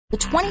The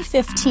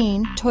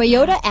 2015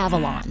 Toyota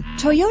Avalon.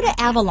 Toyota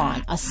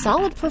Avalon, a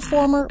solid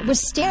performer with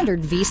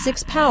standard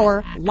V6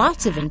 power,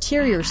 lots of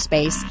interior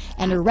space,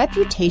 and a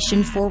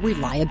reputation for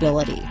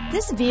reliability.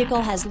 This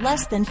vehicle has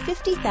less than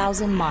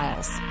 50,000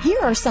 miles. Here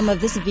are some of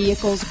this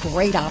vehicle's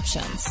great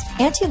options: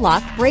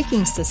 anti-lock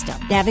braking system,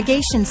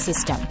 navigation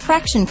system,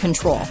 traction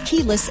control,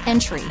 keyless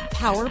entry,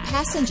 power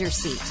passenger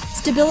seat,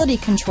 stability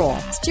control,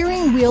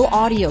 steering wheel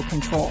audio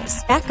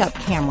controls, backup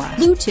camera,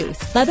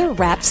 Bluetooth,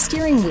 leather-wrapped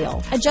steering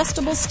wheel,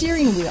 adjustable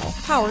steering wheel,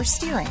 power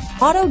steering,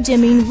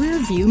 auto-dimming rear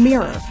view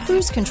mirror,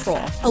 cruise control,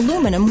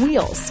 aluminum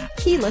wheels,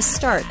 keyless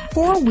start,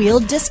 four-wheel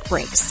disc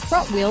brakes,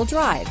 front-wheel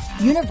drive,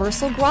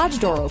 universal garage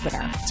door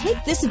opener.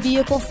 Take this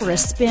vehicle for a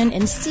spin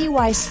and see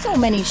why so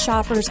many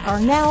shoppers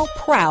are now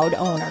proud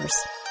owners.